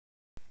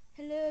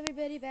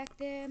everybody back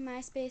there,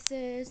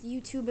 MySpacers,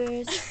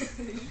 YouTubers.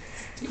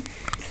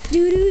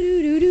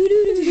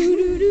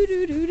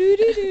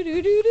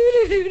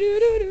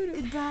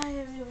 Goodbye,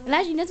 everyone.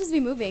 Elijah, you're not supposed to be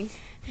moving.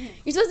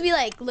 You're supposed to be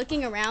like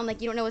looking around like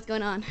you don't know what's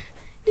going on.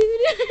 It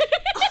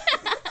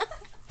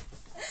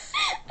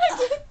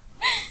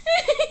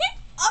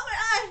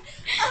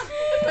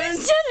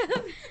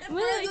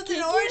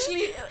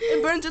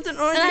burns with an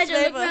orange Elijah,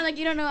 flavor. look around like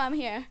you don't know I'm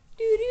here.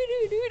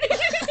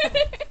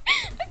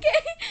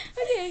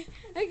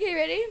 Okay,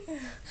 ready?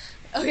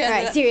 Okay.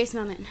 Alright, serious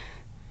moment.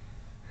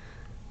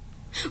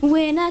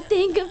 When I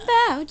think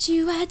about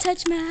you, I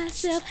touch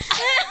myself.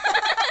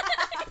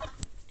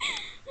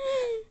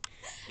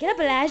 Get up,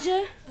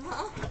 Elijah.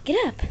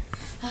 Get up.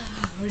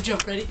 We're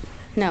jump ready.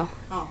 No.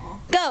 Aww.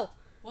 Go.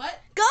 What?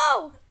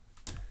 Go.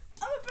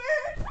 I'm a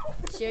bird.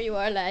 Sure you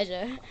are,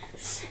 Elijah.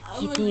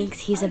 He thinks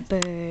he's a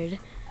bird.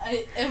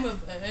 I am a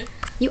bird.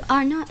 You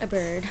are not a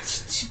bird.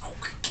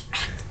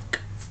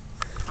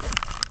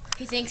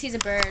 He thinks he's a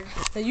bird.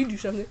 Now you do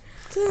something.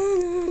 I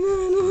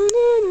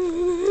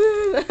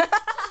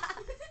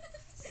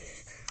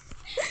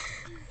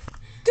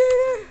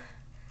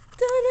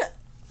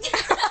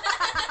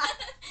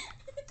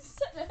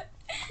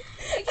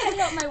can't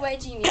help my white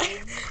genius.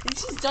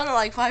 She's done it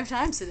like 5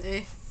 times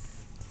today.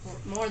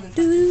 More than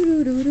 5.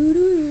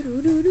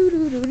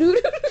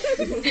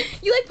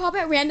 You like pop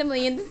out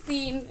randomly in the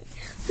scene.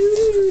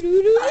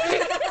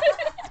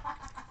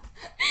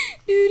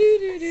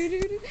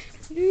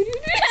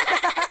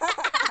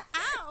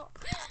 Ow.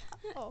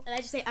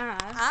 Elijah say ah.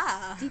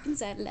 Ah. Deep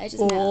inside Elijah's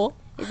mouth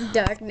is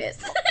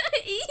darkness.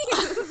 He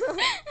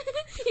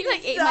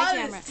like ate my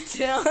camera. Where'd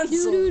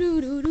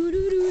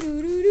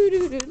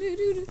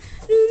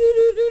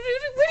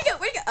he go?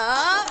 Where'd he go?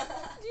 Oh.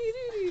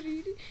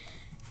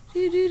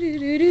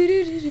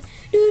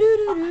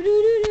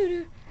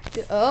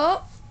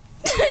 Oh.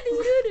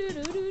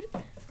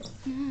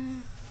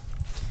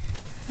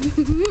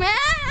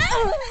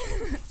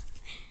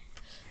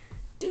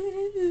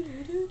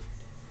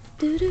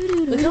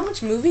 Look how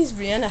much movies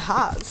Brianna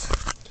has.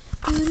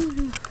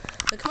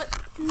 Look how much.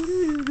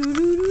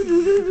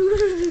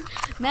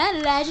 Man,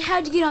 Elijah,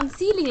 how'd you get on the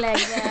ceiling like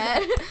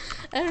that?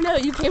 I don't know.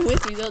 You came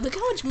with me though. Look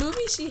how much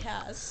movies she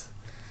has.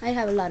 I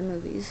have a lot of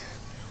movies.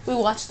 We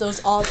watched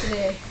those all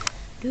today.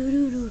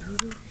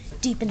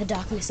 Deep in the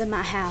darkness of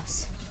my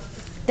house,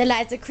 there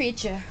lies a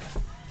creature.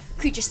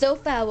 Creature so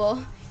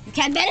foul, you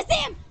can't bear to see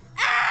him.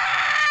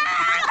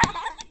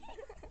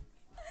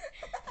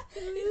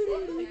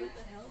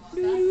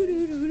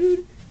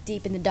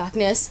 Deep in the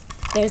darkness,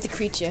 there's a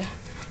creature.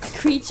 A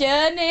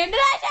creature named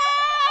Elijah!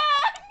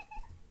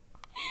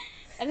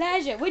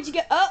 Elijah, where'd you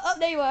go? Oh,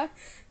 there you are.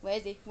 Where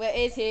is he? Where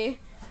is he?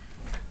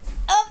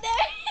 Up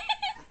there!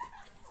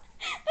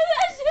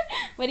 Elijah!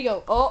 Where'd he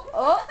go? Oh,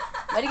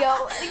 where'd he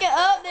go? Where'd he go?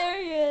 Oh, there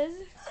he is.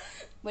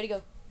 Where'd he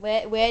go?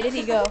 Where did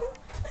he go?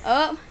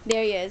 Oh,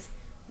 there he is.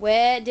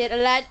 Where did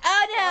Elijah?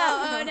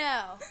 Oh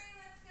no!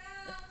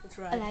 That's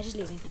right. Elijah's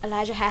leaving.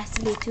 Elijah has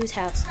to leave to his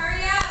house.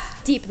 Hurry up!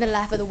 Deep in the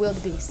life of the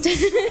wildebeest.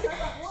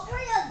 What were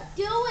you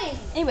doing?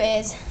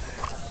 Anyways,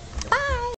 bye.